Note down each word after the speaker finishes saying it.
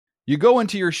You go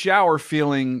into your shower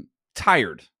feeling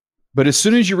tired, but as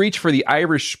soon as you reach for the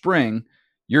Irish Spring,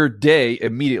 your day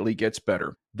immediately gets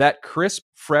better. That crisp,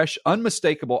 fresh,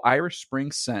 unmistakable Irish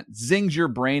Spring scent zings your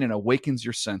brain and awakens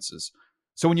your senses.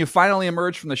 So when you finally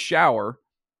emerge from the shower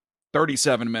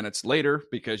 37 minutes later,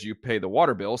 because you pay the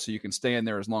water bill so you can stay in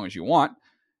there as long as you want,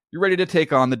 you're ready to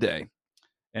take on the day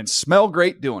and smell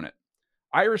great doing it.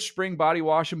 Irish Spring Body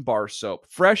Wash and Bar Soap.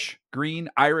 Fresh, green,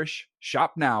 Irish.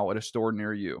 Shop now at a store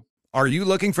near you. Are you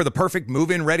looking for the perfect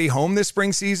move-in ready home this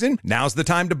spring season? Now's the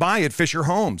time to buy at Fisher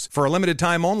Homes. For a limited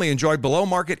time only, enjoy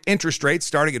below-market interest rates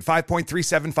starting at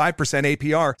 5.375%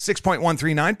 APR,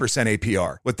 6.139%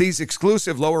 APR. With these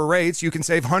exclusive lower rates, you can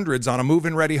save hundreds on a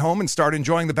move-in ready home and start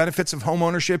enjoying the benefits of home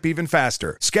ownership even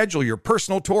faster. Schedule your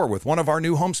personal tour with one of our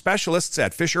new home specialists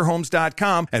at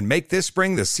FisherHomes.com and make this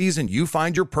spring the season you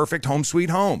find your perfect home sweet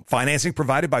home. Financing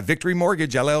provided by Victory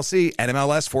Mortgage, LLC,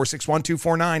 NMLS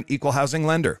 461249, Equal Housing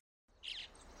Lender.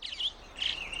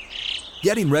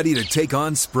 Getting ready to take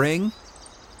on spring?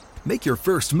 Make your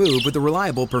first move with the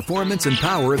reliable performance and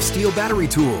power of Steel battery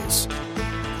tools.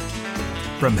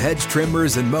 From hedge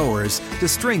trimmers and mowers to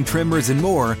string trimmers and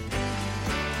more,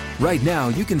 right now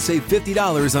you can save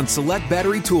 $50 on select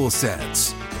battery tool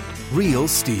sets. Real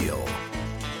Steel.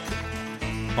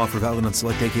 Offer valid on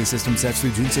select AK system sets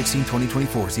through June 16,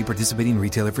 2024. See participating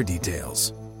retailer for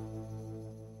details.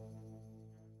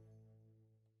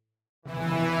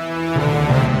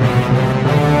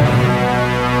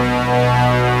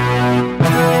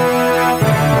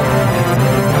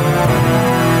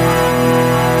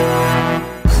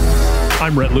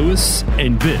 I'm Rhett Lewis,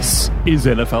 and this is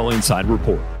NFL Inside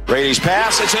Report. Brady's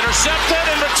pass, it's intercepted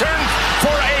and returned for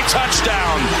a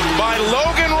touchdown by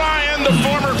Logan Ryan, the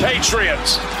former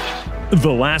Patriot.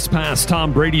 The last pass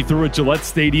Tom Brady threw at Gillette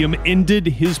Stadium ended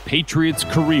his Patriots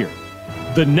career.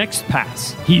 The next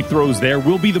pass he throws there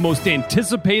will be the most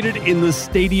anticipated in the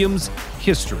stadium's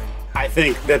history. I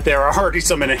think that there are already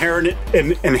some inherent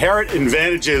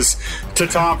advantages to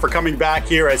Tom for coming back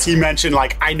here. As he mentioned,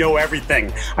 like, I know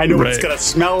everything. I know what it's going to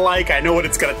smell like. I know what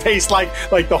it's going to taste like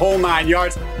the whole 9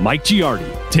 yards. Mike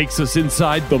Giardi takes us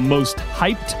inside the most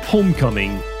hyped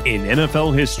homecoming in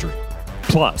NFL history.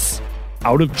 Plus,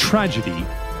 out of tragedy,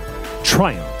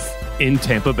 triumph in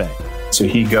Tampa Bay. So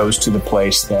he goes to the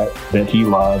place that he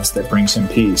loves, that brings him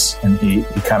peace, and he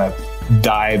kind of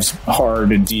dives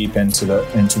hard and deep into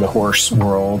the horse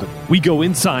world. We go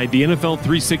inside the NFL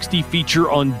 360 feature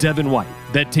on Devin White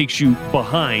that takes you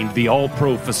behind the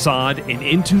all-pro facade and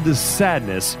into the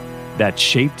sadness that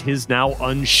shaped his now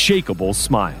unshakable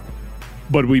smile.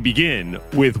 But we begin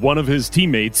with one of his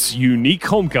teammates' unique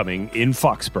homecoming in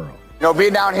Foxborough. You know,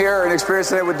 being down here and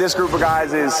experiencing it with this group of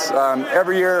guys is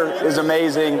every year is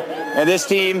amazing. And this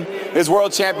team is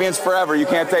world champions forever. You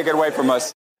can't take it away from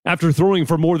us. After throwing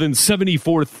for more than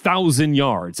 74,000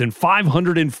 yards and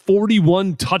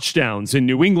 541 touchdowns in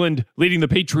New England, leading the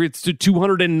Patriots to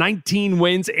 219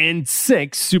 wins and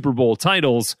 6 Super Bowl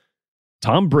titles,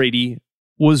 Tom Brady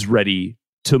was ready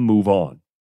to move on.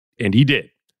 And he did.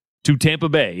 To Tampa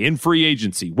Bay in free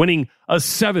agency, winning a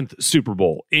 7th Super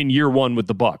Bowl in year 1 with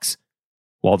the Bucs,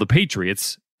 while the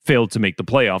Patriots failed to make the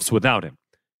playoffs without him,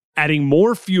 adding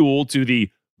more fuel to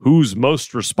the who's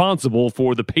most responsible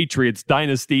for the Patriots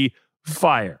dynasty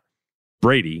fire,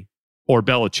 Brady or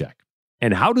Belichick?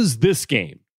 And how does this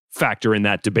game factor in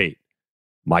that debate?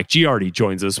 Mike Giardi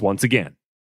joins us once again.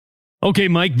 Okay,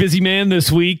 Mike, busy man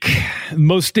this week.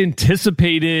 Most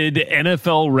anticipated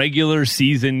NFL regular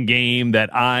season game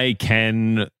that I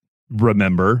can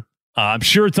remember. I'm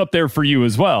sure it's up there for you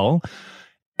as well.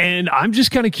 And I'm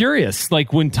just kind of curious,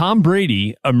 like when Tom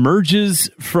Brady emerges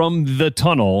from the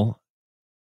tunnel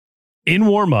in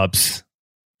warmups,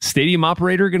 stadium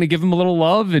operator going to give him a little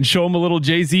love and show him a little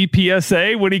Jay-Z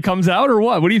PSA when he comes out, or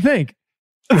what? What do you think?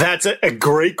 That's a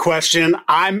great question.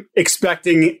 I'm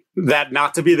expecting that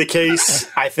not to be the case.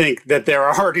 I think that there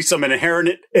are already some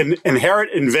inherent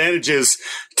advantages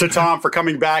to Tom for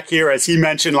coming back here. As he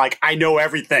mentioned, like, I know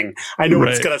everything. I know what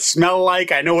it's going to smell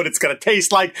like. I know what it's going to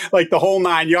taste like the whole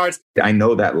 9 yards. I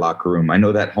know that locker room. I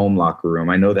know that home locker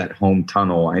room. I know that home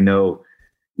tunnel. I know,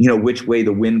 which way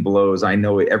the wind blows. I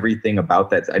know everything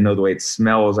about that. I know the way it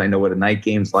smells. I know what a night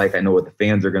game's like. I know what the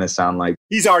fans are going to sound like.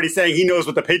 He's already saying he knows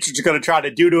what the Patriots are going to try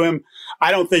to do to him. I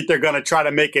don't think they're going to try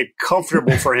to make it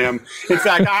comfortable for him. In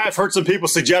fact, I've heard some people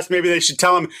suggest maybe they should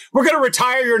tell him, we're going to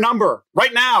retire your number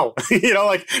right now.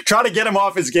 Try to get him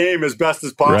off his game as best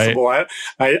as possible. Right.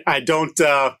 I don't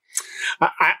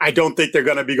think they're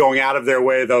going to be going out of their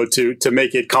way, though, to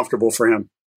make it comfortable for him.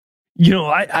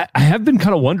 I have been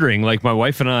kind of wondering, like my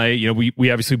wife and I, we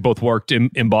obviously both worked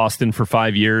in Boston for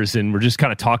 5 years, and we're just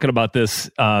kind of talking about this,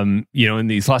 in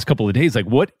these last couple of days, like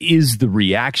what is the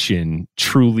reaction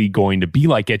truly going to be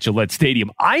like at Gillette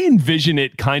Stadium? I envision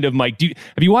it kind of, Mike,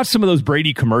 have you watched some of those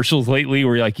Brady commercials lately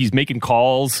where he's making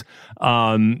calls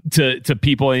to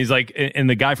people, and he's like, and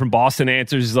the guy from Boston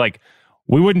answers, he's like,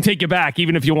 we wouldn't take you back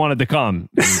even if you wanted to come.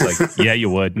 And he's like, yeah, you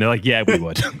would. And they're like, yeah, we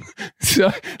would. So,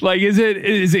 like, is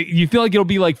it, you feel like it'll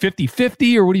be like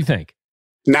 50-50, or what do you think?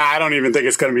 Nah, I don't even think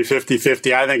it's going to be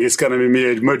 50-50. I think it's going to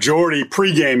be a majority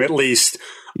pregame, at least,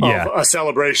 of a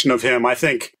celebration of him. I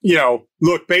think,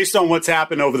 look, based on what's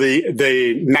happened over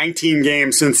the 19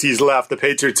 games since he's left, the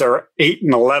Patriots are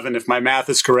 8-11, if my math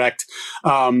is correct.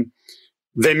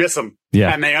 They miss him.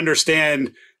 Yeah. And they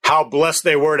understand how blessed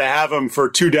they were to have him for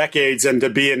 2 decades and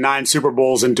to be in 9 Super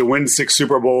Bowls and to win 6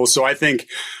 Super Bowls. So I think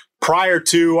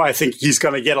I think he's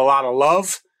going to get a lot of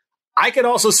love. I could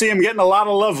also see him getting a lot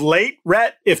of love late,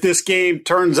 Rhett, if this game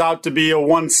turns out to be a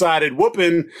one-sided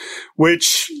whooping,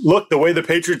 which, look, the way the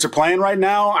Patriots are playing right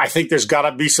now, I think there's got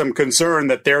to be some concern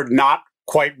that they're not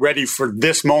quite ready for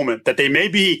this moment, that they may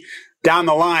be down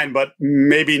the line, but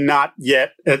maybe not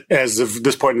yet as of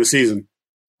this point in the season.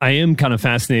 I am kind of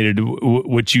fascinated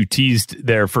what you teased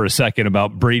there for a second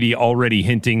about Brady already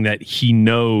hinting that he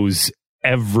knows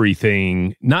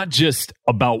everything, not just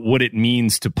about what it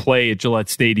means to play at Gillette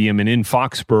Stadium and in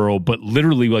Foxborough, but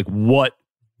literally like what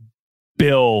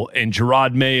Bill and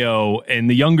Gerard Mayo and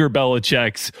the younger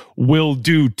Belichicks will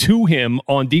do to him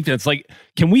on defense. Like,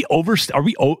 can we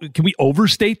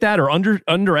overstate that or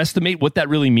underestimate what that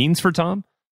really means for Tom?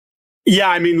 Yeah,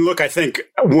 I mean, look, I think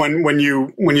when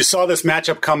you saw this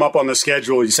matchup come up on the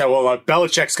schedule, you said, well,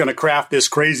 Belichick's going to craft this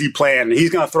crazy plan, and he's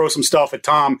going to throw some stuff at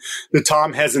Tom that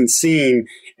Tom hasn't seen,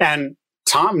 and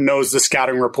Tom knows the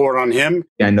scouting report on him.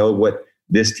 I know what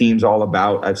this team's all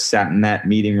about. I've sat in that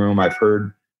meeting room. I've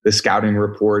heard the scouting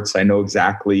reports. I know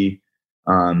exactly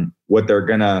what they're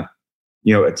going to,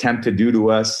 attempt to do to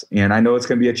us, and I know it's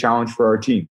going to be a challenge for our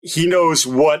team. He knows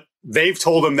what they've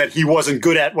told him that he wasn't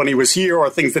good at when he was here, or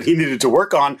things that he needed to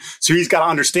work on. So he's got to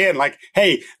understand, like,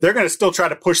 hey, they're going to still try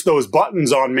to push those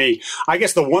buttons on me. I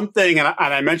guess the one thing, and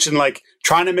I mentioned, like,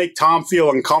 trying to make Tom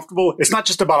feel uncomfortable, it's not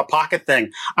just about a pocket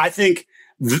thing. I think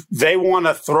they want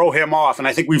to throw him off. And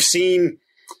I think we've seen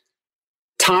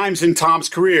times in Tom's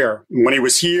career when he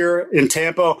was here in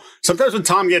Tampa, sometimes when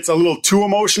Tom gets a little too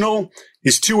emotional,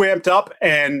 he's too amped up,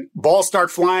 and balls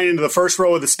start flying into the first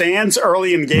row of the stands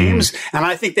early in games. And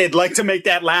I think they'd like to make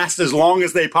that last as long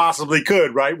as they possibly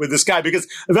could, right, with this guy, because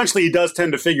eventually he does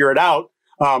tend to figure it out,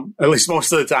 at least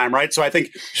most of the time, right? So I think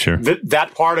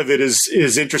that part of it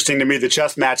is interesting to me, the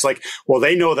chess match. Like, well,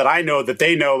 they know that I know that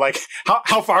they know. Like,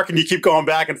 how far can you keep going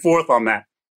back and forth on that?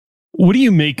 What do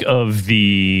you make of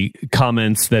the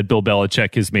comments that Bill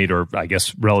Belichick has made, or I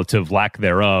guess relative lack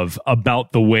thereof,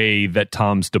 about the way that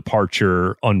Tom's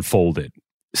departure unfolded?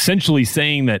 Essentially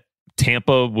saying that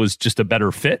Tampa was just a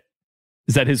better fit?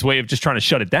 Is that his way of just trying to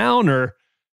shut it down? Or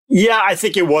yeah, I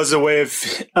think it was a way of,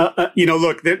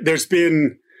 look, there's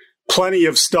been plenty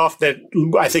of stuff that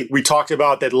I think we talked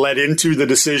about that led into the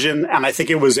decision. And I think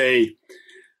it was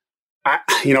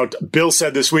Bill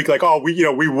said this week, like,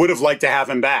 we would have liked to have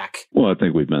him back. Well, I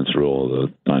think we've been through all the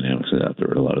dynamics of that. There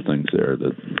were a lot of things there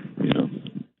that,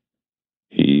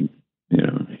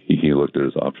 he looked at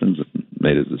his options and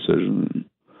made his decision.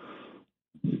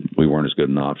 We weren't as good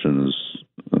an option as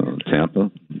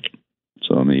Tampa.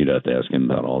 So, I mean, you'd have to ask him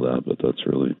about all that, but it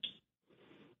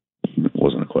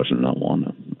wasn't a question of not wanting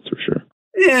him, that's for sure.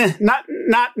 Yeah,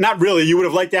 not really. You would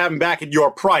have liked to have him back at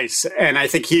your price. And I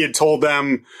think he had told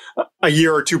them a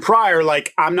year or two prior,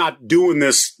 like, I'm not doing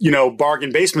this,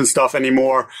 bargain basement stuff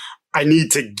anymore. I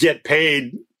need to get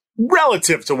paid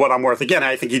relative to what I'm worth. Again,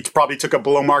 I think he probably took a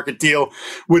below market deal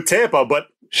with Tampa, but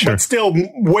still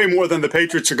way more than the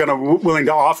Patriots are going to willing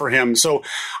to offer him. So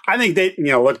I think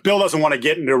Bill doesn't want to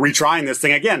get into retrying this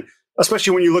thing again,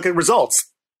 especially when you look at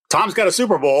results. Tom's got a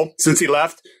Super Bowl since he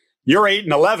left. You're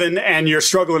 8-11 and you're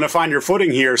struggling to find your footing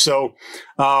here. So,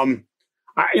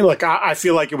 I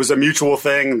feel like it was a mutual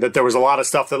thing, that there was a lot of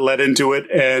stuff that led into it.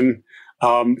 And,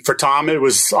 for Tom, it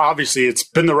was obviously, it's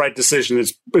been the right decision.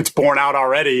 It's borne out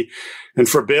already. And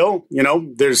for Bill,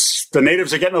 the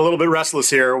natives are getting a little bit restless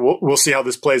here. We'll see how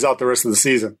this plays out the rest of the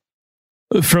season.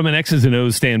 From an X's and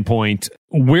O's standpoint,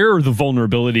 where are the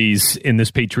vulnerabilities in this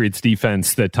Patriots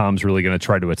defense that Tom's really going to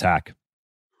try to attack?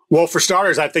 Well, for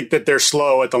starters, I think that they're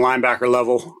slow at the linebacker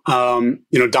level.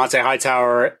 Dante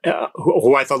Hightower,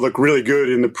 who I thought looked really good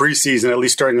in the preseason, at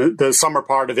least during the summer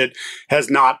part of it, has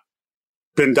not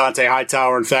been Dante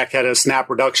Hightower. In fact, had a snap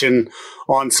reduction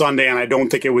on Sunday, and I don't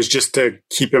think it was just to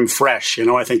keep him fresh.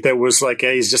 I think that was like,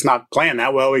 hey, he's just not playing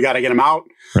that well. We got to get him out.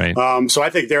 Right. So I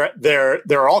think there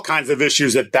are all kinds of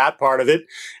issues at that part of it.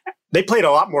 They played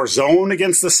a lot more zone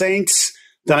against the Saints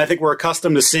than I think we're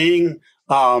accustomed to seeing.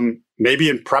 Maybe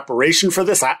in preparation for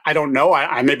this, I don't know.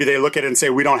 Maybe they look at it and say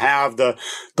we don't have the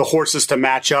horses to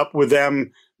match up with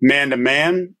them man to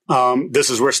man. This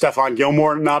is where Stephon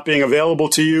Gilmore not being available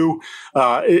to you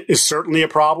is certainly a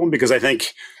problem, because I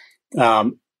think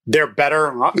they're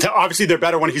better. Obviously, they're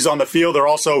better when he's on the field. They're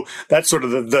also, that's sort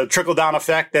of the trickle down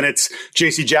effect. And it's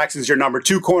J.C. Jackson's your number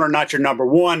 2 corner, not your number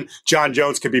 1. John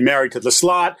Jones could be married to the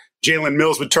slot. Jalen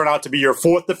Mills would turn out to be your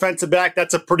 4th defensive back.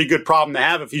 That's a pretty good problem to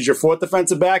have if he's your 4th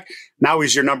defensive back. Now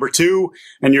he's your number 2,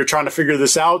 and you're trying to figure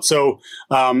this out. So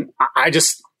I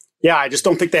just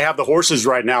don't think they have the horses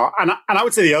right now. And I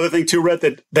would say the other thing too, Rhett,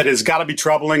 that has got to be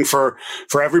troubling for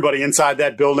everybody inside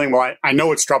that building. Well, I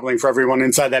know it's troubling for everyone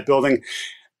inside that building.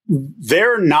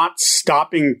 They're not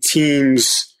stopping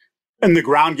teams in the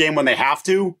ground game when they have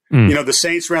to. The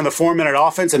Saints ran the 4-minute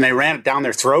offense and they ran it down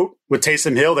their throat with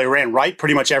Taysom Hill. They ran right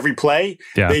pretty much every play.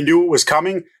 Yeah. They knew it was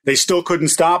coming. They still couldn't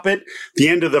stop it. The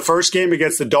end of the first game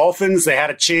against the Dolphins, they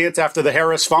had a chance after the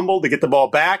Harris fumble to get the ball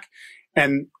back.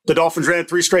 And the Dolphins ran it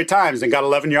 3 straight times and got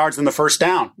 11 yards in the first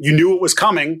down. You knew it was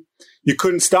coming. You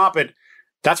couldn't stop it.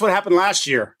 That's what happened last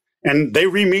year. And they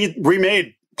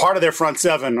remade part of their front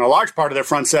seven, a large part of their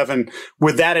front seven,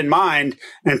 with that in mind.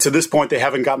 And to this point, they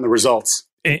haven't gotten the results.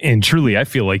 And truly, I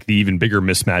feel like the even bigger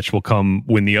mismatch will come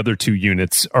when the other 2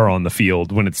 units are on the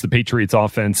field, when it's the Patriots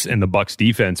offense and the Bucs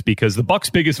defense, because the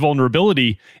Bucs' biggest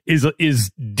vulnerability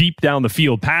is deep down the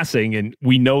field passing. And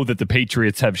we know that the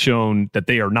Patriots have shown that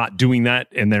they are not doing that,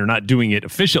 and they're not doing it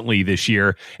efficiently this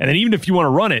year. And then even if you want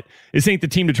to run it, this ain't the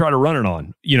team to try to run it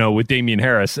on, with Damian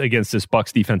Harris against this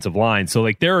Bucs defensive line. So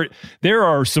like there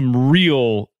are some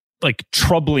real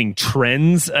troubling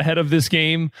trends ahead of this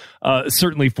game,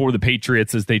 certainly for the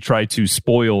Patriots as they try to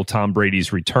spoil Tom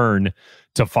Brady's return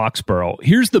to Foxborough.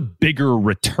 Here's the bigger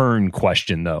return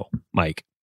question, though, Mike.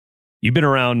 You've been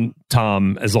around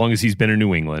Tom as long as he's been in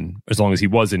New England, as long as he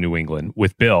was in New England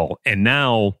with Bill. And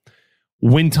now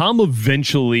when Tom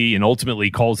eventually and ultimately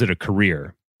calls it a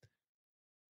career,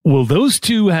 will those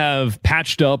two have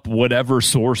patched up whatever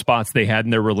sore spots they had in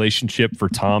their relationship for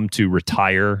Tom to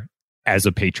retire as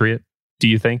a Patriot, do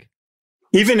you think?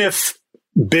 Even if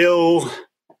Bill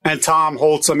and Tom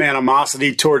hold some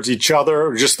animosity towards each other,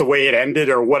 or just the way it ended,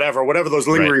 or whatever those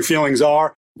lingering feelings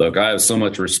are. Look, I have so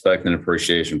much respect and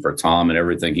appreciation for Tom and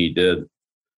everything he did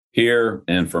here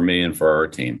and for me and for our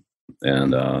team.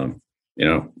 And,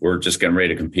 we're just getting ready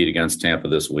to compete against Tampa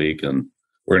this week, and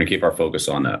we're going to keep our focus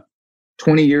on that.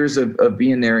 20 years of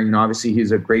being there, obviously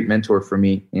he's a great mentor for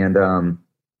me. And,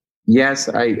 yes,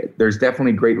 there's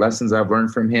definitely great lessons I've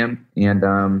learned from him,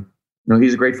 and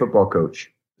he's a great football coach,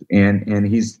 and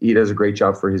he does a great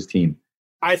job for his team.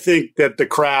 I think that the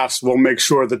Crafts will make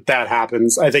sure that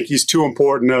happens. I think he's too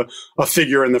important a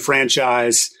figure in the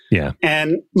franchise. Yeah.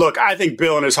 And look, I think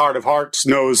Bill in his heart of hearts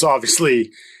knows,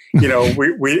 obviously,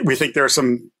 we think there are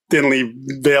some thinly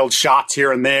veiled shots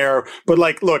here and there, but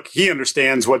look, he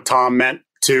understands what Tom meant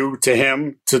to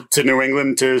him, to New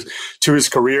England, to his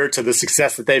career, to the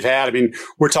success that they've had. I mean,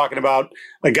 we're talking about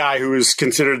a guy who is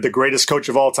considered the greatest coach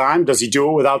of all time. Does he do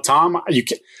it without Tom? You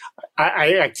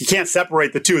can't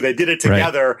separate the two. They did it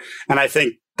together, right. And I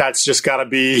think that's just got to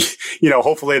be,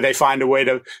 hopefully they find a way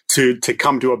to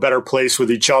come to a better place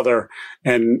with each other.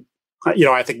 And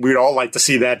I think we'd all like to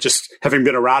see that, just having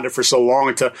been around it for so long,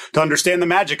 and to understand the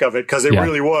magic of it, because it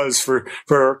really was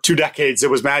for 2 decades.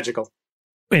 It was magical.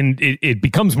 And it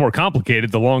becomes more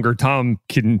complicated the longer Tom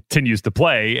continues to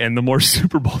play and the more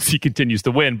Super Bowls he continues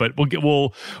to win. But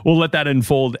we'll let that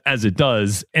unfold as it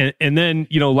does. And then,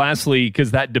 lastly,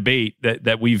 because that debate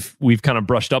that we've kind of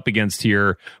brushed up against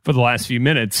here for the last few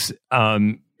minutes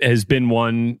has been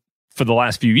one for the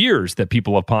last few years that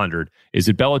people have pondered. Is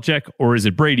it Belichick or is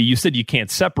it Brady? You said you can't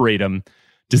separate them.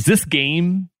 Does this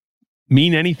game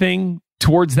mean anything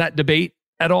towards that debate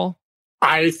at all?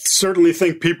 I certainly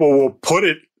think people will put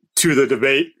it to the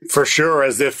debate for sure,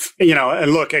 as if,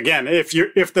 and look, again, if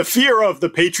the fear of the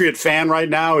Patriot fan right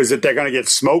now is that they're going to get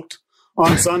smoked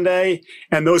on Sunday,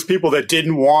 and those people that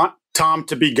didn't want Tom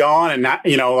to be gone, and not,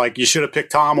 you should have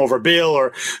picked Tom over Bill,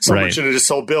 or someone should have just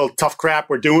told Bill, tough crap,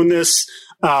 we're doing this,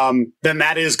 then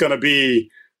that is going to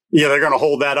be, they're going to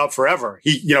hold that up forever.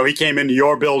 He came into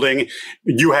your building.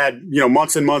 You had,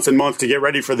 months and months and months to get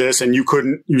ready for this, and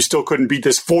you still couldn't beat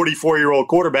this 44-year-old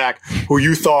quarterback who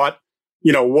you thought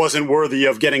wasn't worthy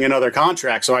of getting another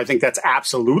contract. So I think that's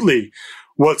absolutely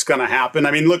what's going to happen.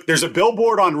 I mean, look, there's a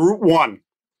billboard on Route 1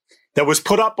 that was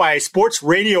put up by a sports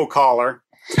radio caller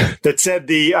that said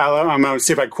I'm going to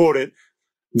see if I quote it,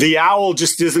 "The owl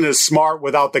just isn't as smart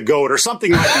without the goat," or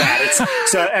something like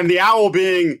that. And the owl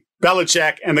being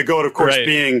Belichick and the GOAT, of course,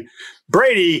 being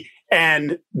Brady.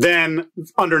 And then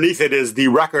underneath it is the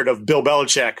record of Bill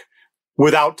Belichick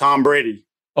without Tom Brady,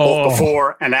 both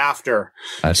before and after.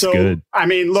 That's good. I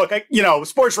mean, look,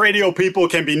 sports radio people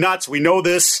can be nuts. We know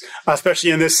this,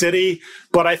 especially in this city.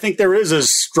 But I think there is a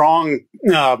strong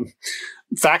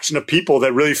faction of people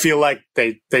that really feel like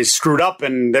they screwed up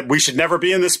and that we should never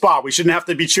be in this spot. We shouldn't have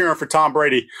to be cheering for Tom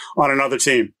Brady on another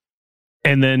team.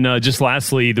 And then just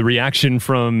lastly, the reaction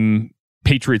from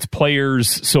Patriots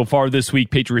players so far this week,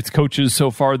 Patriots coaches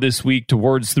so far this week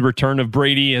towards the return of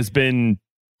Brady has been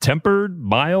tempered,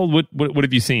 mild. What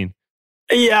have you seen?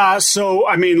 Yeah, so,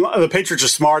 I mean, the Patriots are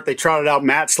smart. They trotted out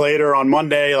Matt Slater on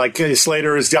Monday. Like,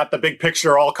 Slater has got the big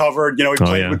picture all covered. He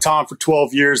played with Tom for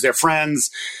 12 years. They're friends.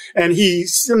 And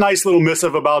he's a nice little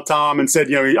missive about Tom and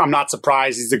said, I'm not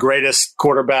surprised. He's the greatest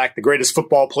quarterback, the greatest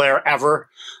football player ever.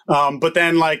 But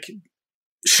then,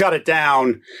 shut it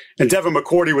down. And Devin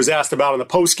McCourty was asked about in the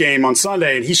post game on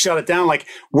Sunday, and he shut it down like,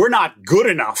 we're not good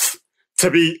enough to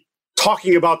be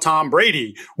talking about Tom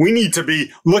Brady. We need to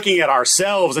be looking at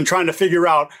ourselves and trying to figure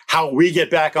out how we get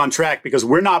back on track because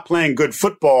we're not playing good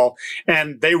football.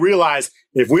 And they realize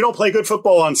if we don't play good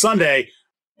football on Sunday,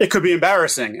 it could be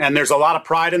embarrassing. And there's a lot of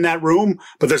pride in that room,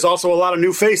 but there's also a lot of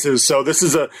new faces. So this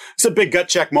is it's a big gut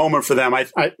check moment for them.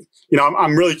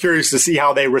 I'm really curious to see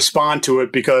how they respond to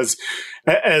it because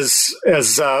as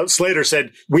Slater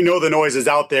said, we know the noise is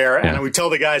out there and we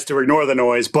tell the guys to ignore the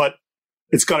noise, but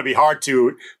it's going to be hard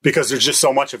to because there's just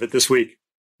so much of it this week.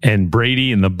 And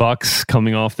Brady and the Bucs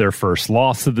coming off their first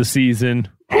loss of the season.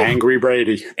 Angry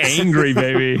Brady. Angry,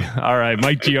 baby. All right,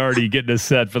 Mike Giardi getting us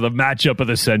set for the matchup of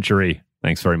the century.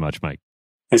 Thanks very much, Mike.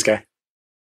 Thanks, guy.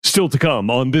 Still to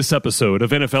come on this episode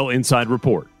of NFL Inside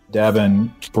Report.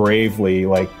 Devin bravely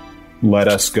let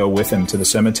us go with him to the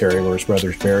cemetery where his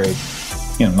brother's buried.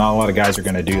 Not a lot of guys are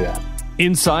going to do that.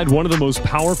 Inside one of the most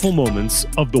powerful moments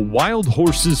of the Wild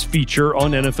Horses feature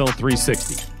on NFL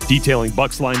 360, detailing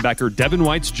Bucs linebacker Devin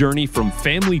White's journey from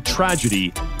family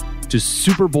tragedy to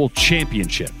Super Bowl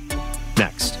championship.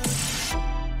 Next.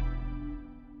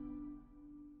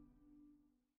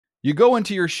 You go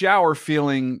into your shower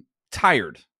feeling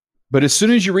tired, but as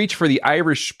soon as you reach for the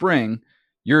Irish Spring,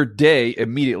 your day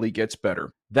immediately gets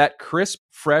better. That crisp,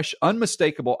 fresh,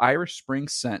 unmistakable Irish Spring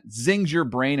scent zings your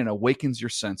brain and awakens your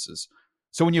senses.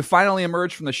 So when you finally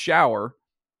emerge from the shower,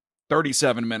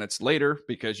 37 minutes later,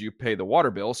 because you pay the water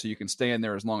bill so you can stay in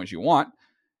there as long as you want,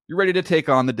 you're ready to take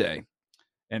on the day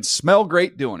and smell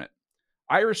great doing it.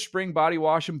 Irish Spring Body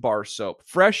Wash and Bar Soap.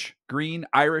 Fresh, green,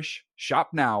 Irish.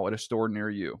 Shop now at a store near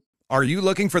you. Are you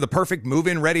looking for the perfect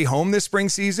move-in ready home this spring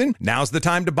season? Now's the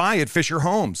time to buy at Fisher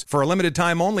Homes. For a limited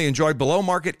time only, enjoy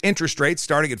below-market interest rates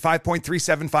starting at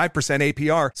 5.375%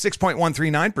 APR,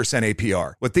 6.139%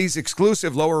 APR. With these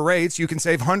exclusive lower rates, you can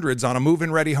save hundreds on a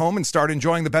move-in ready home and start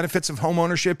enjoying the benefits of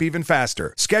homeownership even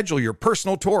faster. Schedule your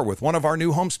personal tour with one of our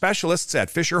new home specialists at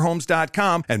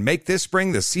FisherHomes.com and make this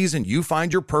spring the season you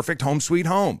find your perfect home sweet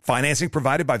home. Financing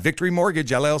provided by Victory Mortgage,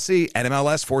 LLC,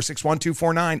 NMLS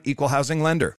 461249, Equal Housing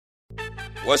Lender.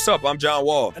 What's up? I'm John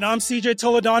Wall. And I'm CJ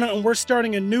Toledano, and we're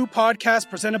starting a new podcast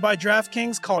presented by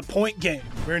DraftKings called Point Game.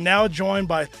 We're now joined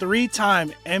by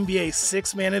three-time NBA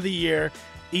Sixth Man of the Year,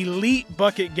 elite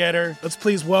bucket getter. Let's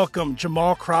please welcome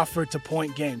Jamal Crawford to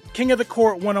Point Game. King of the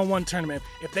Court one-on-one tournament.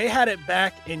 If they had it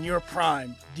back in your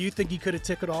prime, do you think you could have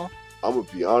took it all? I'm going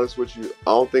to be honest with you.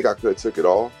 I don't think I could have took it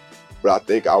all, but I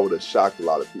think I would have shocked a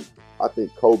lot of people. I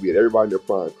think Kobe and everybody in their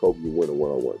prime, Kobe would win a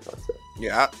one-on-one contest.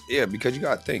 Yeah, because you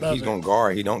got to think. He's going to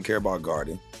guard. He don't care about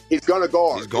guarding. He's going to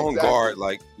guard. He's going to guard.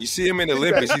 Like, you see him in the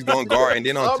Olympics, he's going to guard. And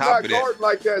then on top of that. I'm not guarding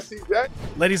like that, CJ.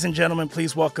 Ladies and gentlemen,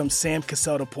 please welcome Sam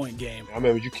Cassell to Point Game. I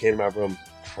remember you came to my room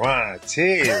crying,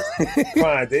 tears.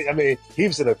 Crying. I mean, he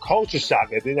was in a culture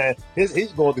shock. And then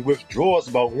he's going through withdrawals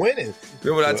about winning.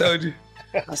 Remember what I told you?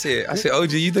 I said,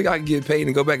 OG, you think I can get paid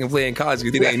and go back and play in college?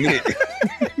 You think I ain't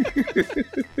it?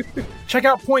 Check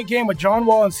out Point Game with John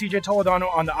Wall and CJ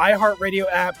Toledano on the iHeartRadio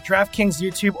app, DraftKings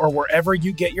YouTube, or wherever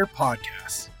you get your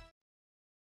podcasts.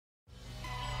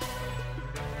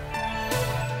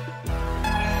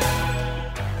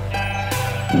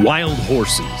 Wild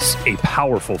Horses, a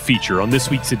powerful feature on this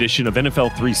week's edition of NFL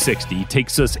 360,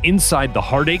 takes us inside the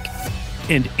heartache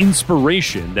and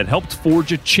inspiration that helped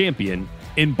forge a champion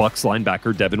in Bucs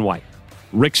linebacker Devin White.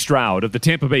 Rick Stroud of the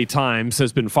Tampa Bay Times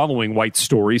has been following White's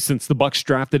story since the Bucs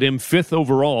drafted him 5th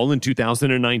overall in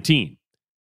 2019.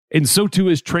 And so too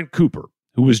is Trent Cooper,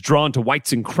 who was drawn to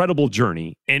White's incredible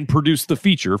journey and produced the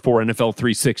feature for NFL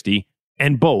 360,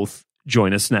 and both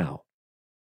join us now.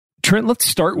 Trent, let's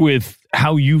start with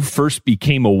how you first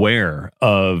became aware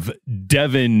of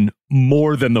Devin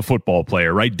more than the football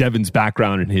player, right? Devin's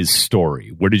background and his story.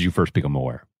 Where did you first become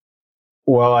aware?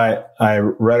 Well, I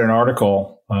read an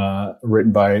article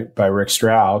written by Rick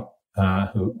Stroud,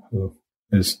 who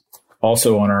is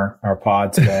also on our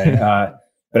pod today.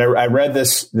 But I read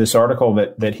this article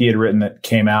that he had written that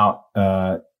came out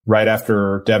right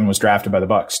after Devin was drafted by the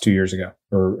Bucs 2 years ago,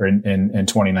 or in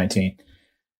 2019.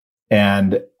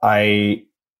 And I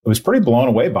was pretty blown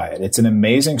away by it. It's an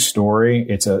amazing story.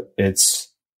 It's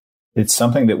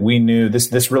something that we knew.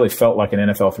 This really felt like an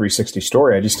NFL 360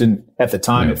 story. I just didn't, at the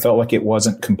time, It felt like it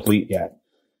wasn't complete yet.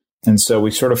 And so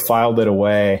we sort of filed it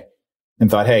away and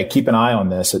thought, hey, keep an eye on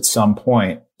this. At some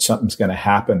point, something's going to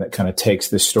happen that kind of takes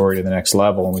this story to the next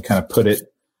level. And we kind of put it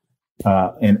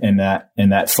in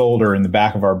that folder in the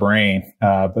back of our brain.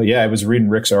 But yeah, I was reading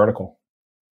Rick's article.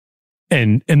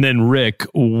 And then Rick,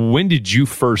 when did you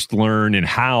first learn and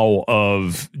how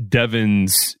of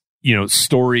Devin's,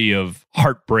 story of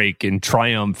heartbreak and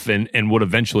triumph and what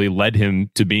eventually led him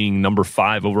to being number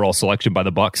 5 overall selection by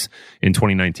the Bucs in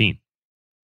 2019?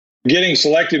 Getting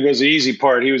selected was the easy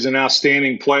part. He was an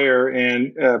outstanding player,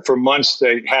 and for months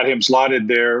they had him slotted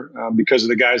there because of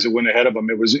the guys that went ahead of him.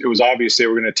 It was obvious they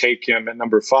were going to take him at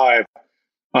number 5.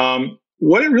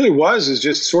 What it really was is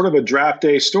just sort of a draft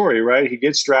day story, right? He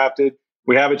gets drafted.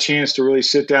 We have a chance to really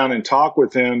sit down and talk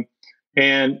with him.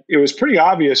 And it was pretty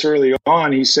obvious early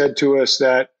on. He said to us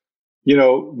that,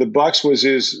 the Bucs was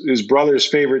his brother's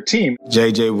favorite team.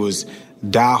 JJ was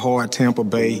diehard Tampa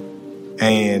Bay,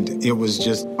 and it was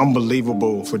just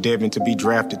unbelievable for Devin to be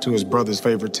drafted to his brother's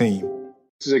favorite team.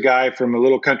 This is a guy from a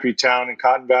little country town in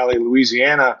Cotton Valley,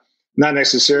 Louisiana, not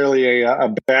necessarily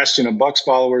a bastion of Bucs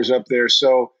followers up there.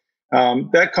 So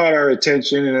that caught our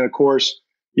attention. And then, of course,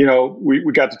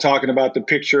 we got to talking about the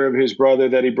picture of his brother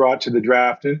that he brought to the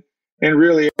draft. And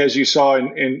really, as you saw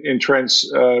in Trent's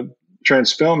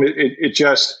film, it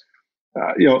just,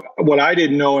 what I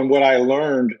didn't know and what I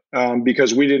learned,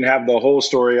 because we didn't have the whole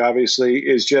story, obviously,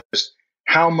 is just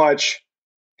how much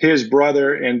his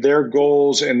brother and their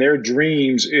goals and their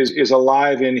dreams is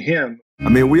alive in him. I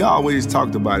mean, we always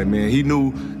talked about it, man. He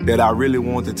knew that I really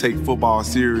wanted to take football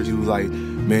serious. He was like,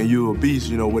 man, you're a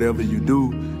beast, whatever you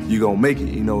do, you're going to make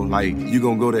it, like you're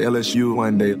going to go to LSU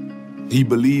one day. He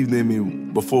believed in me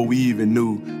before we even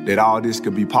knew that all this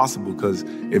could be possible, because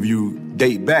if you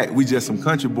date back, we just some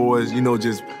country boys,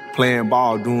 just playing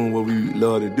ball, doing what we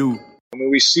love to do. I mean,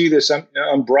 we see this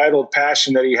unbridled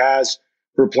passion that he has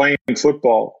for playing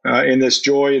football, and this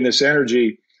joy and this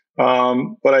energy.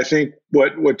 But I think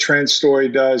what Trent's story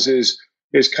does is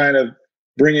kind of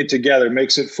bring it together,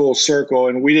 makes it full circle.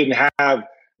 And we didn't have,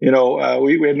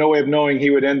 we had no way of knowing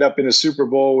he would end up in a Super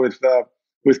Bowl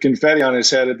with confetti on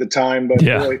his head at the time. But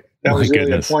really, that was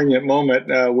really a poignant moment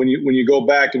when you go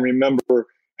back and remember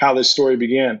how this story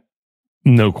began.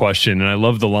 No question. And I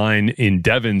love the line in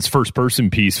Devin's first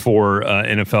person piece for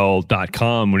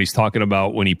NFL.com when he's talking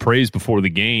about when he prays before the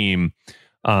game,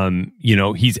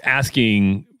 he's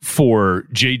asking for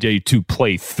JJ to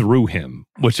play through him,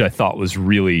 which I thought was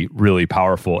really, really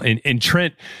powerful. And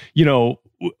Trent,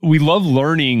 we love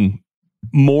learning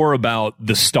more about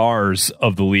the stars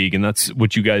of the league, and that's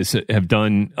what you guys have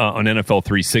done on NFL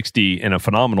 360 in a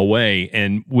phenomenal way.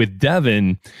 And with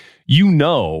Devin,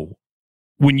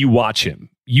 when you watch him,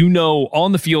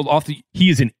 on the field, he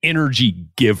is an energy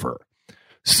giver.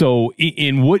 So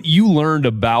in what you learned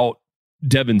about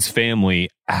Devin's family,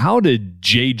 how did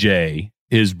JJ,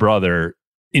 his brother,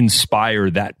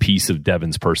 inspire that piece of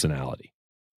Devin's personality?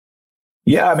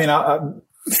 Yeah, I mean,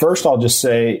 first I'll just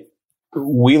say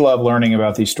we love learning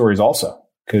about these stories also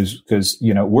because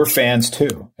we're fans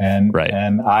too, and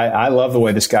I love the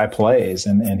way this guy plays,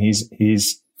 and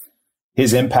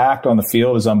his impact on the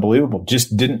field is unbelievable.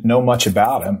 Just didn't know much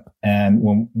about him, and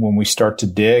when we start to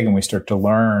dig and we start to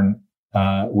learn,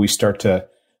 we start to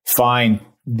find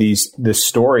this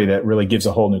story that really gives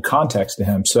a whole new context to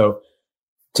him. So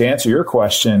to answer your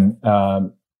question,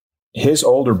 his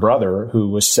older brother, who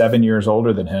was 7 years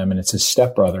older than him, and it's his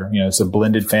stepbrother, it's a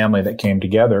blended family that came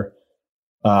together.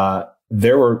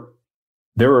 There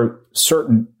were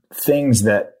certain things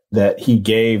that he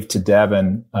gave to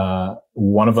Devin.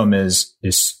 One of them is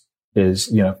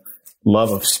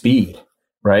love of speed,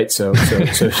 right? So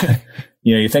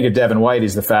you think of Devin White,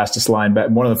 he's the fastest linebacker,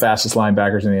 one of the fastest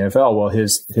linebackers in the NFL. Well,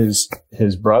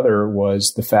 his brother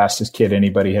was the fastest kid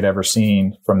anybody had ever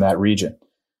seen from that region.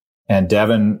 And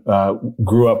Devin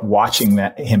grew up watching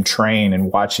him train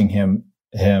and watching him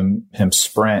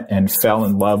sprint, and fell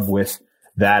in love with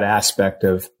that aspect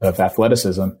of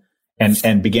athleticism,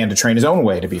 and began to train his own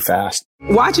way to be fast.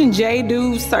 Watching Jay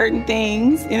do certain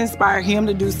things, it inspired him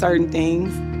to do certain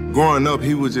things. Growing up,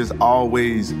 he was just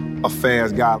always a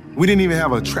fast guy. We didn't even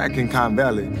have a track in Cotton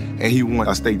Valley, and he won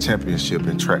a state championship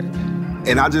in track.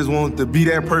 And I just wanted to be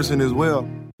that person as well.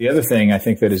 The other thing I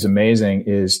think that is amazing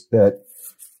is that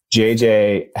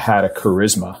JJ had a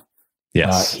charisma.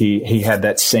 Yes. He had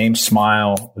that same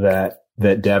smile that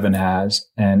Devin has.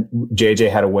 And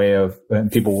JJ had a way of,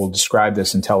 and people will describe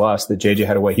this and tell us that JJ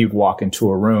had a way, he would walk into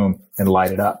a room and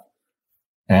light it up.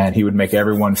 And he would make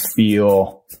everyone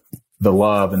feel the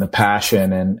love and the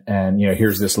passion. And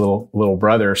here's this little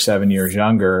brother, 7 years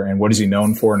younger. And what is he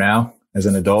known for now as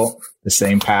an adult? The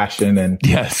same passion and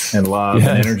love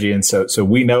and energy. And so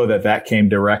we know that came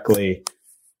directly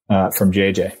from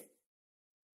JJ.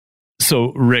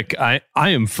 So Rick, I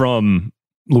am from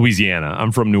Louisiana.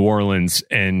 I'm from New Orleans,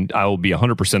 and I will be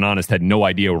 100% honest, had no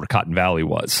idea where Cotton Valley,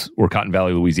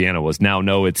 Louisiana was. Now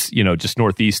know it's, just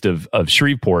northeast of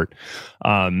Shreveport.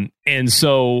 And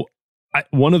so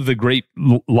one of the great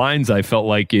lines I felt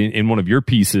like in one of your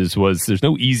pieces was, there's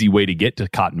no easy way to get to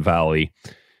Cotton Valley.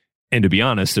 And to be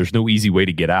honest, there's no easy way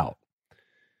to get out.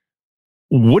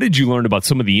 What did you learn about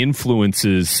some of the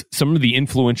influences, some of the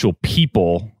influential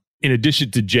people, in addition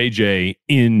to JJ,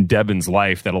 in Devin's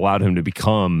life that allowed him to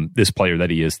become this player that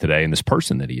he is today and this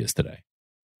person that he is today?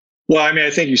 Well,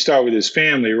 I think you start with his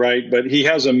family, right? But he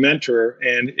has a mentor,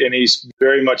 and he's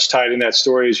very much tied in that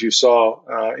story, as you saw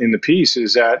in the piece,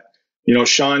 is that,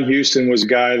 Sean Houston was a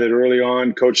guy that early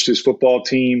on coached his football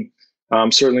team,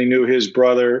 certainly knew his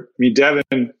brother.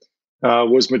 Devin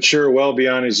was mature well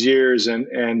beyond his years, and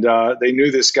they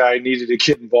knew this guy needed to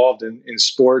get involved in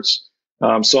sports.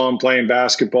 Saw him playing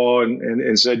basketball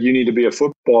and said, you need to be a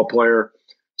football player.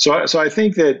 So I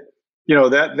think that,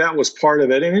 that was part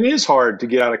of it. And it is hard to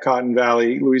get out of Cotton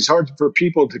Valley, Louis. It's hard for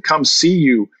people to come see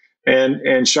you.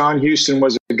 And Sean Houston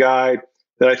was a guy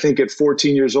that I think at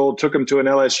 14 years old took him to an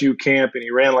LSU camp, and he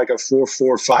ran like a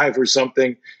 4.45 or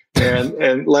something.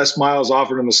 And Les Miles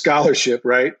offered him a scholarship,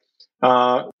 right?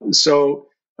 So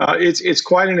it's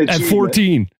quite an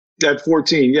achievement. At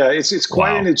 14, yeah. It's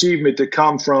quite an achievement to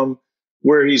come from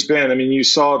where he's been. You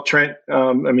saw Trent,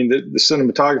 the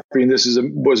cinematography in this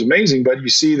was amazing, but you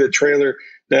see the trailer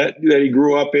that he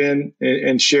grew up in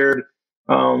and shared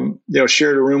a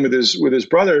room with his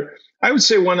brother. I would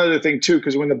say one other thing too,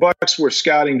 because when the Bucs were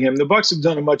scouting him, the Bucs have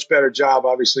done a much better job,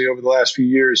 obviously, over the last few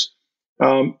years.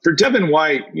 For Devin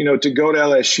White, to go to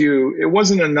LSU, it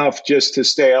wasn't enough just to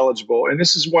stay eligible. And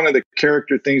this is one of the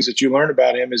character things that you learn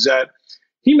about him, is that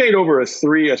he made over a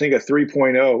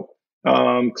 3.0.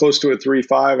 Close to a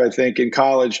 3.5, I think, in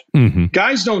college. Mm-hmm.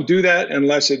 Guys don't do that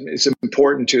unless it's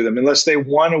important to them, unless they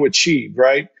want to achieve,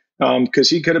 right? Because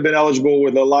he could have been eligible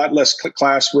with a lot less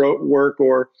class work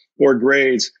or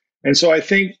grades. And so I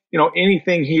think,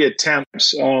 anything he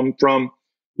attempts, from,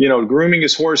 grooming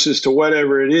his horses to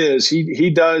whatever it is, he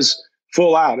does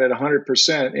full out at 100%.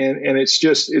 And it's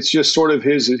just sort of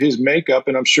his makeup.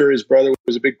 And I'm sure his brother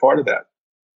was a big part of that.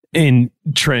 And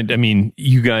Trent,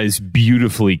 you guys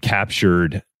beautifully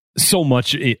captured so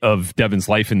much of Devin's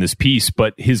life in this piece,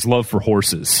 but his love for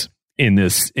horses in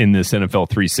this NFL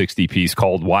 360 piece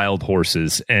called Wild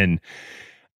Horses. And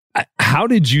how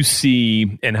did you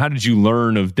see and how did you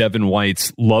learn of Devin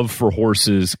White's love for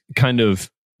horses kind of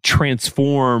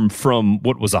transform from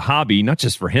what was a hobby, not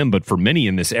just for him, but for many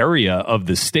in this area of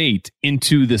the state,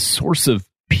 into this source of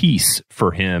peace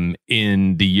for him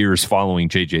in the years following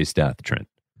JJ's death, Trent?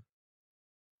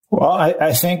 Well,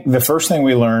 I think the first thing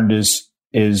we learned is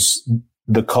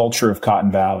the culture of Cotton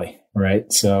Valley,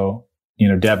 right? So,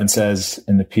 Devin says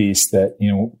in the piece that,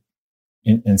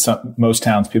 in most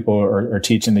towns, people are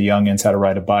teaching the youngins how to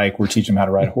ride a bike. We're teaching them how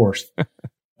to ride a horse.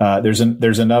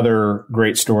 There's another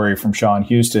great story from Sean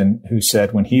Houston, who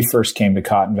said when he first came to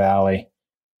Cotton Valley,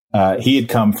 he had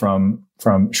come from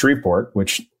Shreveport,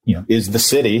 which, is the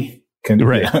city.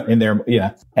 Right. In there,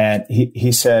 yeah. And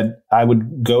he said, I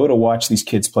would go to watch these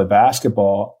kids play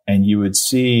basketball, and you would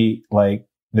see, like,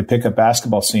 the pickup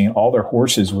basketball scene, all their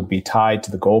horses would be tied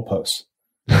to the goalposts.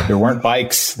 There weren't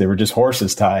bikes. They were just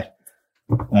horses tied.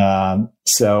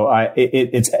 So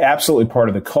it's absolutely part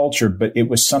of the culture, but it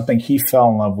was something he fell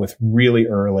in love with really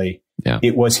early. Yeah.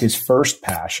 It was his first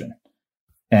passion.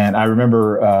 And I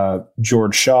remember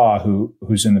George Shaw,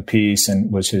 who's in the piece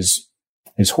and was his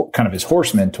his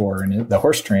horse mentor and the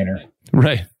horse trainer.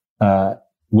 Right.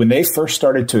 When they first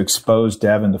started to expose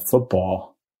Devin to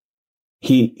football,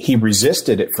 he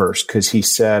resisted at first because he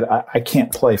said, I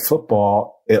can't play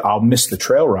football. I'll miss the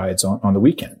trail rides on the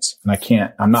weekends,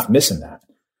 and I'm not missing that.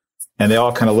 And they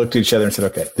all kind of looked at each other and said,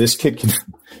 okay, this kid's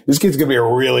going to be a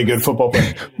really good football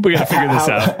player. We got to figure this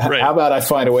out. Right. How about I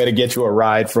find a way to get you a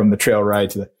ride from the trail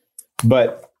ride to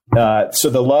so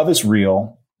the love is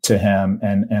real to him.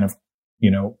 And,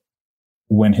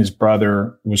 when his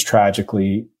brother was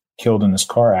tragically killed in this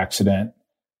car accident,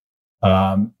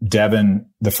 Devin,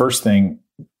 the first thing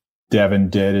Devin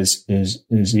did is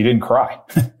he didn't cry.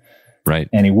 Right.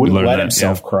 And he wouldn't let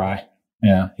himself cry.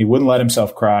 Yeah. He wouldn't let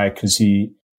himself cry because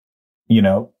he,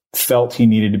 felt he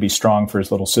needed to be strong for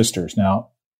his little sisters.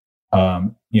 Now,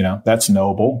 that's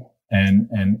noble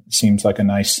and seems like a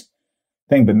nice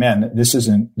thing, but man, this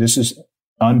is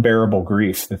unbearable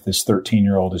grief that this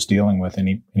 13-year-old is dealing with.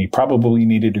 And he probably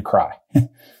needed to cry.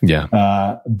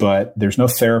 Yeah. But there's no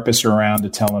therapist around to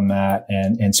tell him that.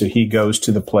 And so he goes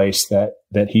to the place that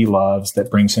he loves, that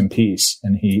brings him peace.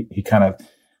 And he kind of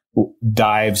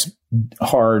dives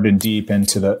hard and deep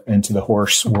into the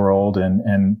horse world.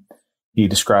 And he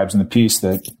describes in the piece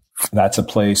that that's a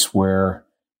place where,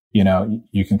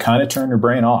 you can kind of turn your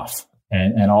brain off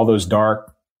and all those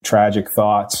dark, tragic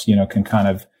thoughts, can kind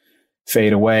of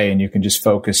fade away, and you can just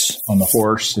focus on the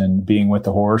horse and being with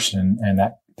the horse and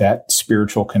that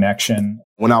spiritual connection.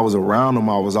 When I was around him,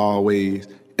 I was always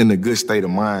in a good state of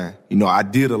mind. I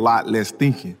did a lot less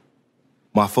thinking.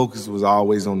 My focus was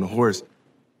always on the horse.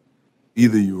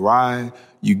 Either you ride,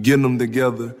 you get them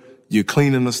together, you're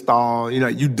cleaning the stall,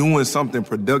 you're doing something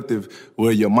productive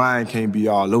where your mind can't be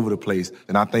all over the place.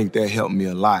 And I think that helped me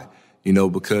a lot,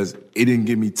 because it didn't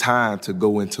give me time to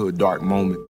go into a dark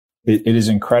moment. It is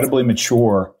incredibly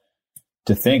mature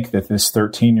to think that this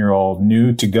 13-year-old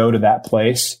knew to go to that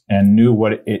place and knew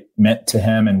what it meant to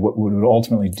him and what would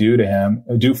ultimately do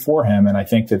for him. And I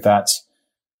think that that's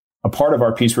a part of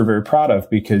our piece we're very proud of,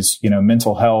 because,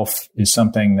 mental health is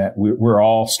something that we're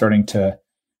all starting to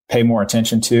pay more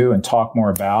attention to and talk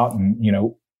more about. And,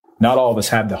 not all of us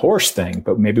have the horse thing,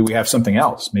 but maybe we have something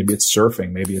else. Maybe it's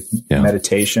surfing, maybe it's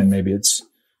meditation, maybe it's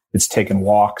taking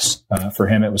walks. For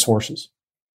him, it was horses.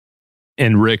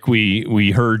 And Rick,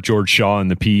 we heard George Shaw in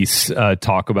the piece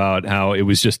talk about how it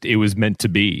was meant to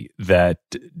be that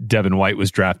Devin White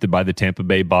was drafted by the Tampa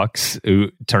Bay Bucks, who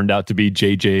turned out to be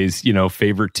JJ's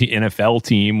favorite NFL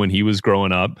team when he was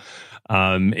growing up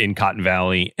in Cotton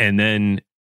Valley, and then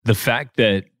the fact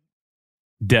that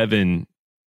Devin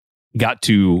got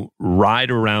to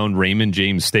ride around Raymond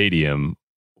James Stadium,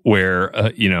 where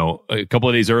a couple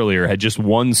of days earlier had just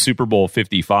won Super Bowl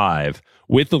 55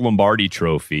 with the Lombardi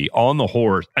Trophy on the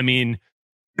horse. I mean,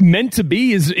 meant to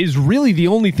be is really the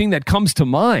only thing that comes to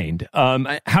mind.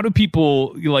 How do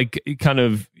people kind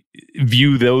of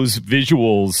view those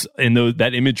visuals and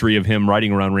that imagery of him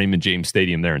riding around Raymond James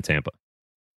Stadium there in Tampa?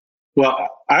 Well,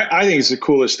 I think it's the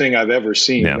coolest thing I've ever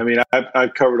seen. Yeah. I mean,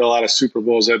 I've covered a lot of Super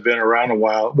Bowls. I've been around a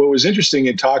while. What was interesting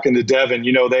in talking to Devin,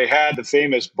 they had the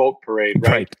famous boat parade,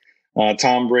 right?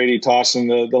 Tom Brady tossing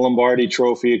the Lombardi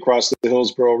Trophy across the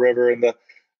Hillsborough River, and the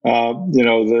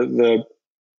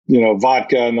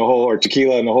vodka and the whole, or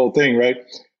tequila and the whole thing, right?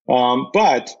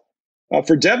 But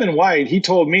for Devin White, he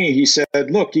told me, he said,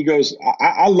 look, he goes,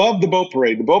 I love the boat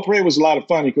parade. The boat parade was a lot of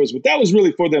fun. He goes, but that was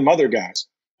really for them other guys.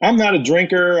 I'm not a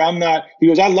drinker. He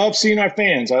goes, I love seeing our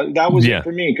fans. That was it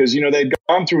for me, because, they'd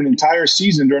gone through an entire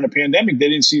season during a pandemic. They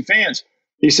didn't see fans.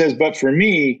 He says, but for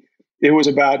me, it was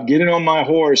about getting on my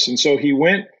horse. And so he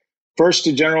went first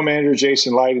to general manager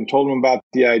Jason Light and told him about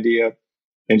the idea.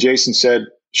 And Jason said,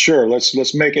 sure,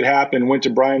 let's make it happen. Went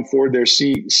to Brian Ford, their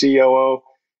COO,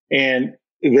 and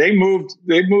they moved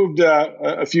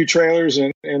a few trailers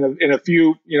and a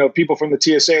few people from the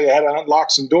TSA that had to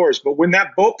unlock some doors. But when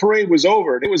that boat parade was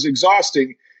over and it was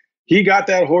exhausting, he got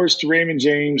that horse to Raymond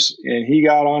James and he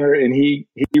got on her and he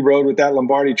rode with that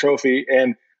Lombardi Trophy.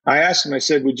 And I asked him, I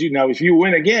said, if you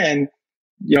win again,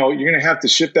 you're going to have to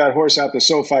ship that horse out to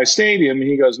SoFi Stadium. And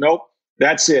he goes, nope,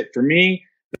 that's it. For me,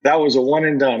 that was a one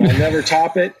and done. I'll never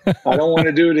top it. I don't want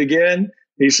to do it again.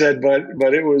 He said,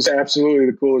 but it was absolutely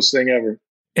the coolest thing ever.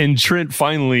 And Trent,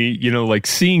 finally,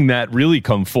 seeing that really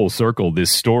come full circle,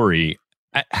 this story,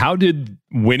 how did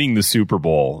winning the Super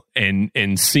Bowl and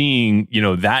seeing,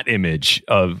 that image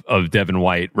of Devin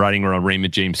White riding around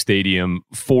Raymond James Stadium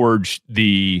forge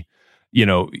the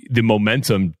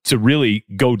momentum to really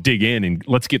go dig in and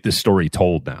let's get this story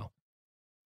told now?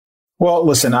 Well,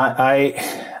 listen,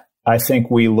 I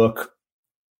think we look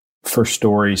for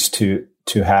stories to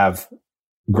have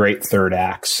great third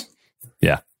acts.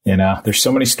 Yeah. You know, there's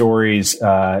so many stories,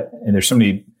 and there's so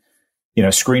many, you know,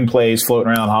 screenplays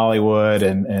floating around Hollywood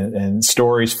and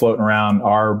stories floating around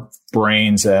our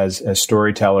brains as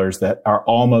storytellers that are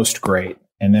almost great.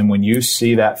 And then when you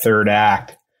see that third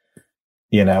act,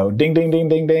 you know, ding, ding, ding,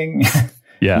 ding, ding.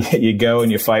 Yeah. You go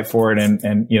and you fight for it.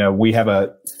 And, you know, we have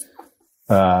a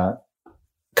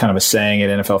kind of a saying at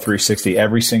NFL 360,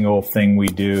 every single thing we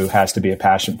do has to be a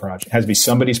passion project. It has to be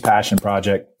somebody's passion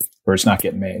project or it's not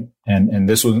getting made. And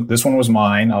this one was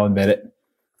mine. I'll admit it.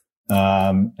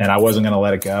 And I wasn't going to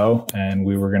let it go. And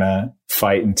we were going to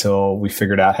fight until we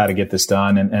figured out how to get this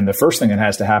done. And the first thing that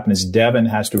has to happen is Devin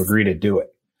has to agree to do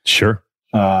it. Sure.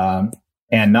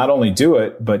 And not only do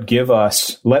it, but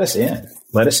let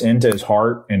us into his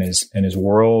heart and his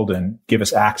world and give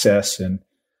us access. And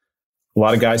a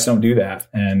lot of guys don't do that.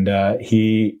 And,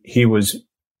 he was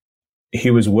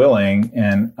willing.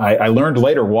 And I learned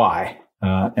later why.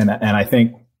 And I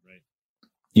think,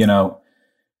 you know,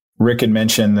 Rick had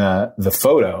mentioned the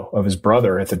photo of his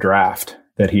brother at the draft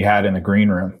that he had in the green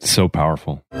room. So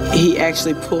powerful. He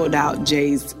actually pulled out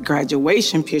Jay's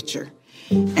graduation picture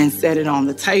and set it on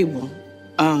the table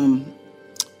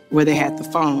where they had the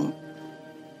phone.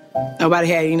 Nobody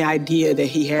had any idea that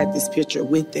he had this picture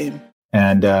with them.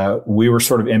 And we were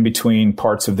sort of in between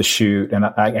parts of the shoot. And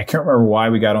I can't remember why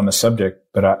we got on the subject,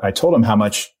 but I told him how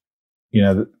much, you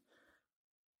know,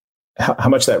 how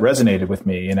much that resonated with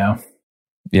me, you know?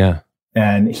 Yeah.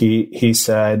 And he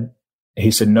said,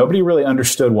 nobody really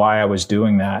understood why I was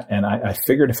doing that. And I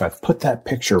figured if I put that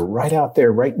picture right out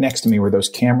there, right next to me where those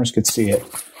cameras could see it,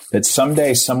 that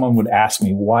someday someone would ask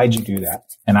me, why'd you do that?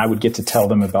 And I would get to tell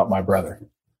them about my brother.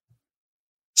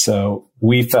 So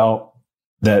we felt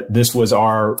that this was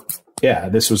our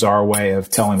way of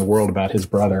telling the world about his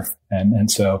brother. And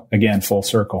so again, full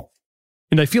circle.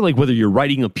 And I feel like whether you're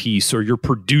writing a piece or you're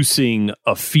producing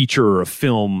a feature or a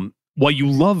film, while you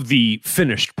love the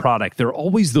finished product, there are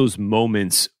always those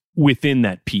moments within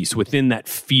that piece, within that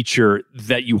feature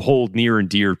that you hold near and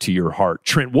dear to your heart.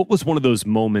 Trent, what was one of those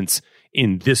moments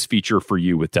in this feature for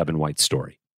you with Devin White's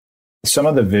story? Some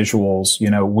of the visuals, you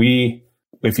know,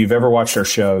 if you've ever watched our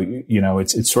show, you know,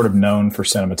 it's sort of known for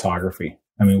cinematography.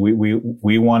 I mean,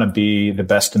 we want to be the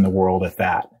best in the world at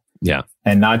that. Yeah.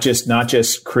 And not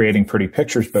just creating pretty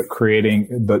pictures, but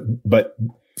but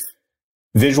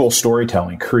visual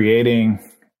storytelling, creating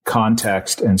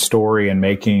context and story and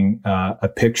making a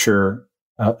picture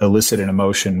elicit an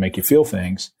emotion, make you feel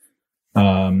things.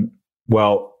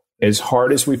 Well, as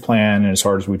hard as we plan and as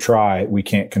hard as we try, we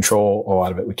can't control a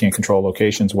lot of it. We can't control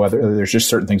locations, weather. There's just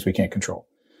certain things we can't control.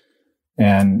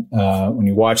 And when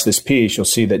you watch this piece, you'll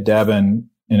see that Devin,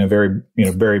 in a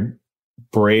very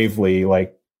bravely,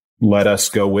 let us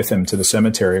go with him to the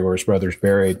cemetery where his brother's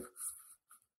buried.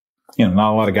 You know,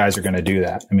 not a lot of guys are going to do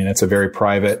that. I mean, it's a very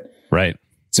private, right.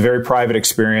 It's a very private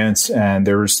experience, and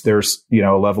there's you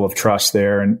know, a level of trust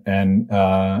there, and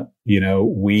you know,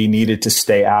 we needed to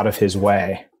stay out of his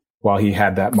way while he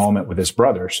had that moment with his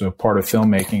brother. So part of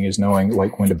filmmaking is knowing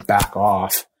when to back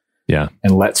off, and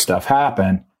let stuff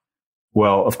happen.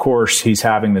 Well, of course, he's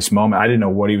having this moment. I didn't know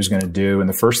what he was going to do, and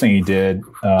the first thing he did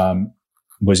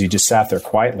was he just sat there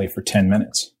quietly for 10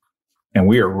 minutes, and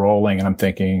we are rolling, and I'm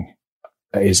thinking,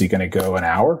 is he going to go an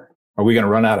hour? Are we going to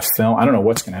run out of film? I don't know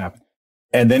what's going to happen.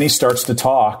 And then he starts to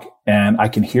talk, and I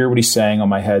can hear what he's saying on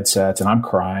my headsets, and I'm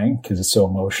crying because it's so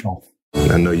emotional.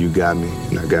 I know you got me,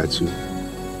 and I got you.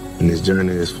 And this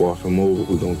journey is far from over.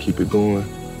 We're going to keep it going,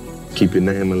 keep your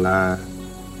name alive.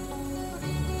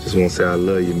 Just want to say I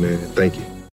love you, man. Thank you.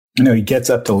 You know, he gets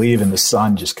up to leave, and the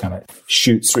sun just kind of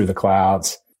shoots through the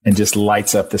clouds and just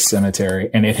lights up the cemetery.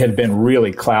 And it had been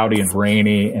really cloudy and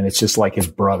rainy, and it's just like his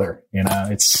brother, you know,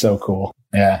 it's so cool.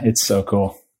 Yeah, it's so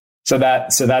cool. So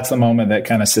that's the moment that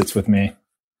kind of sits with me.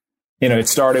 You know, it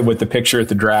started with the picture at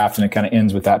the draft, and it kind of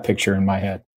ends with that picture in my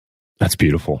head. That's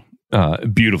beautiful.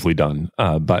 Beautifully done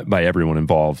by everyone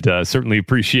involved. Certainly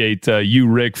appreciate you,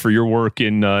 Rick, for your work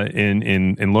in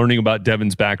learning about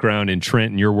Devin's background, and Trent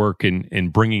and your work in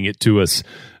bringing it to us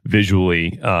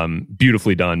visually.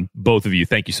 Beautifully done, both of you.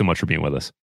 Thank you so much for being with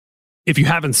us. If you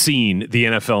haven't seen the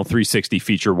NFL 360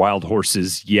 feature Wild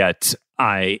Horses yet,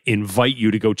 I invite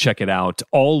you to go check it out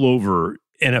all over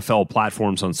NFL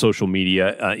platforms on social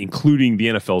media, including the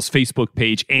NFL's Facebook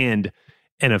page and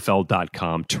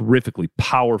NFL.com. Terrifically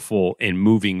powerful and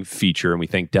moving feature, and we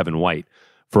thank Devin White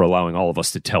for allowing all of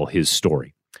us to tell his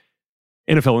story.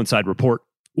 NFL Inside Report.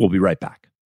 We'll be right back.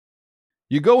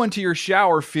 You go into your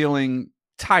shower feeling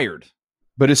tired,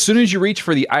 but as soon as you reach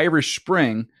for the Irish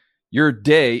Spring, your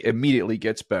day immediately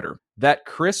gets better. That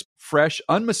crisp, fresh,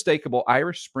 unmistakable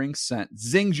Irish Spring scent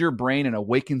zings your brain and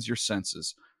awakens your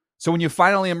senses. So when you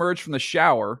finally emerge from the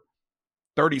shower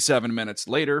 37 minutes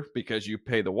later, because you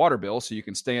pay the water bill so you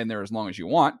can stay in there as long as you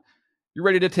want, you're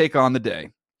ready to take on the day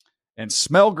and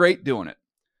smell great doing it.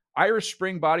 Irish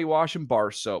Spring Body Wash and Bar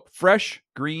Soap. Fresh,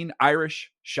 green,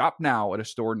 Irish. Shop now at a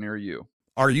store near you.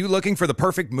 Are you looking for the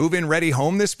perfect move-in ready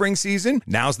home this spring season?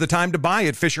 Now's the time to buy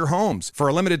at Fisher Homes. For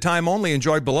a limited time only,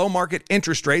 enjoy below-market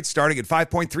interest rates starting at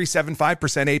 5.375%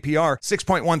 APR,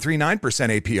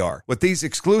 6.139% APR. With these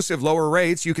exclusive lower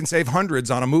rates, you can save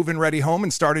hundreds on a move-in ready home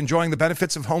and start enjoying the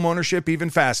benefits of home ownership even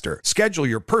faster. Schedule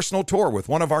your personal tour with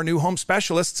one of our new home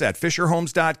specialists at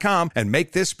FisherHomes.com and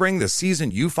make this spring the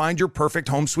season you find your perfect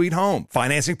home sweet home.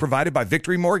 Financing provided by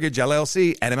Victory Mortgage,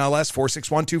 LLC, NMLS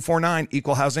 461249,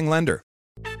 Equal Housing Lender.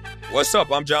 What's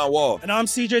up? I'm John Wall. And I'm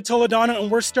CJ Toledano,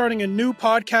 and we're starting a new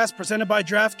podcast presented by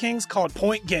DraftKings called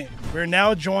Point Game. We're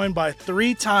now joined by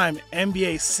three-time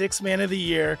NBA Sixth Man of the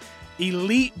Year,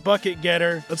 elite bucket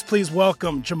getter. Let's please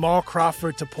welcome Jamal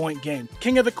Crawford to Point Game.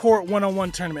 King of the Court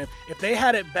one-on-one tournament. If they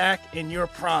had it back in your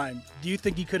prime, do you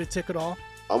think you could have took it all?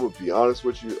 I'm going to be honest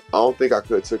with you. I don't think I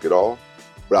could have took it all,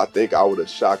 but I think I would have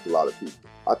shocked a lot of people.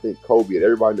 I think Kobe and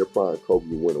everybody in their prime, Kobe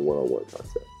would win a one-on-one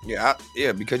contest. Yeah,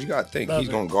 because you got to think, he's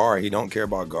going to guard. He don't care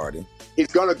about guarding. He's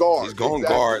going to guard. He's going to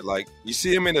guard. Like, you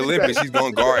see him in the Olympics, he's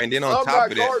going to guard. And then on top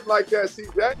of that. I'm not like that,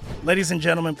 CJ. Ladies and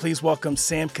gentlemen, please welcome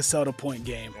Sam Cassell to Point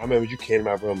Game. I remember you came to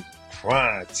my room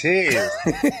crying, tears,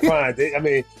 crying. I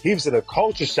mean, he was in a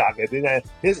culture shock. And then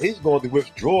he's going through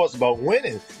withdrawals about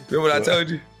winning. Remember what I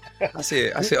told you? I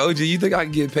said, OG, you think I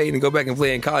can get paid and go back and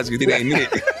play in college? You think they need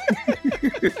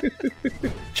it?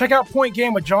 Check out Point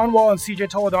Game with John Wall and CJ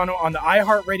Toledano on the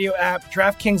iHeartRadio app,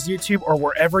 DraftKings YouTube, or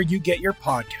wherever you get your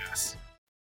podcasts.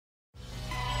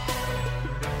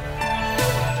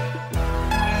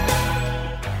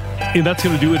 And that's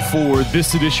going to do it for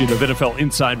this edition of NFL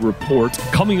Inside Report.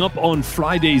 Coming up on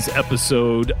Friday's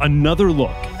episode, another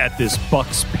look at this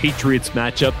Bucs-Patriots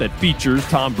matchup that features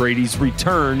Tom Brady's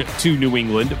return to New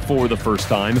England for the first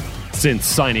time since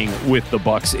signing with the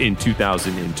Bucs in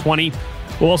 2020.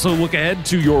 We'll also look ahead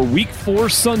to your Week 4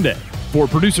 Sunday. For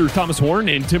producer Thomas Warren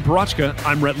and Tim Parachka,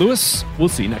 I'm Rhett Lewis. We'll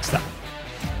see you next time.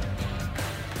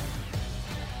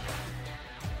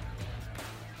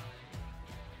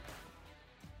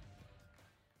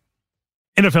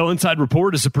 NFL Inside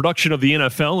Report is a production of the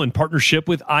NFL in partnership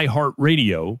with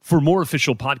iHeartRadio. For more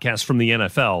official podcasts from the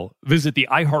NFL, visit the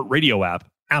iHeartRadio app,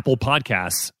 Apple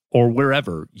Podcasts, or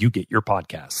wherever you get your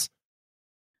podcasts.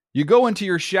 You go into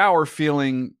your shower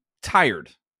feeling tired,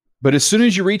 but as soon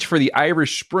as you reach for the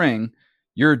Irish Spring,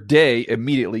 your day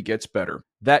immediately gets better.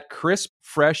 That crisp,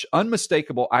 fresh,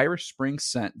 unmistakable Irish Spring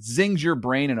scent zings your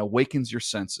brain and awakens your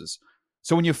senses.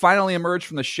 So when you finally emerge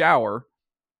from the shower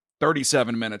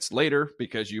 37 minutes later,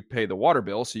 because you pay the water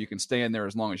bill so you can stay in there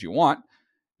as long as you want,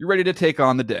 you're ready to take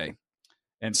on the day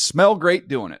and smell great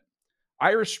doing it.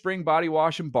 Irish Spring Body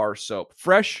Wash and Bar Soap.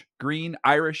 Fresh, green,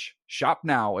 Irish. Shop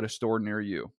now at a store near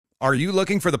you. Are you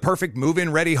looking for the perfect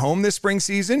move-in ready home this spring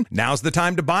season? Now's the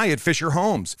time to buy at Fisher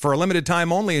Homes. For a limited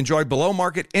time only, enjoy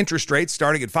below-market interest rates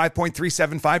starting at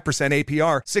 5.375%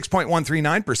 APR,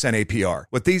 6.139% APR.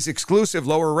 With these exclusive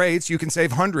lower rates, you can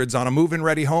save hundreds on a move-in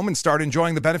ready home and start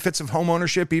enjoying the benefits of home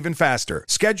ownership even faster.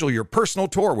 Schedule your personal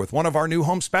tour with one of our new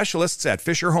home specialists at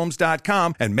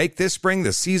FisherHomes.com and make this spring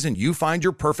the season you find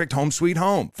your perfect home sweet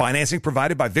home. Financing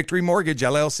provided by Victory Mortgage,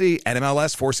 LLC,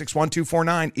 NMLS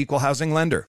 461249, Equal Housing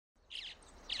Lender.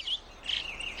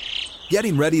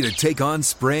 Getting ready to take on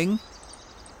spring?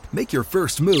 Make your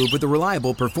first move with the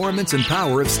reliable performance and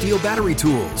power of Steel battery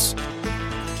tools.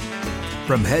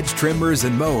 From hedge trimmers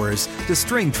and mowers to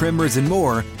string trimmers and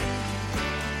more,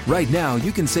 right now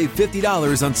you can save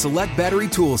 $50 on select battery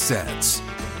tool sets.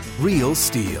 Real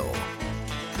Steel.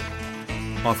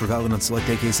 Offer valid on select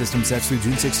AK system sets through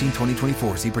June 16,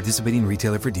 2024. See participating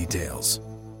retailer for details.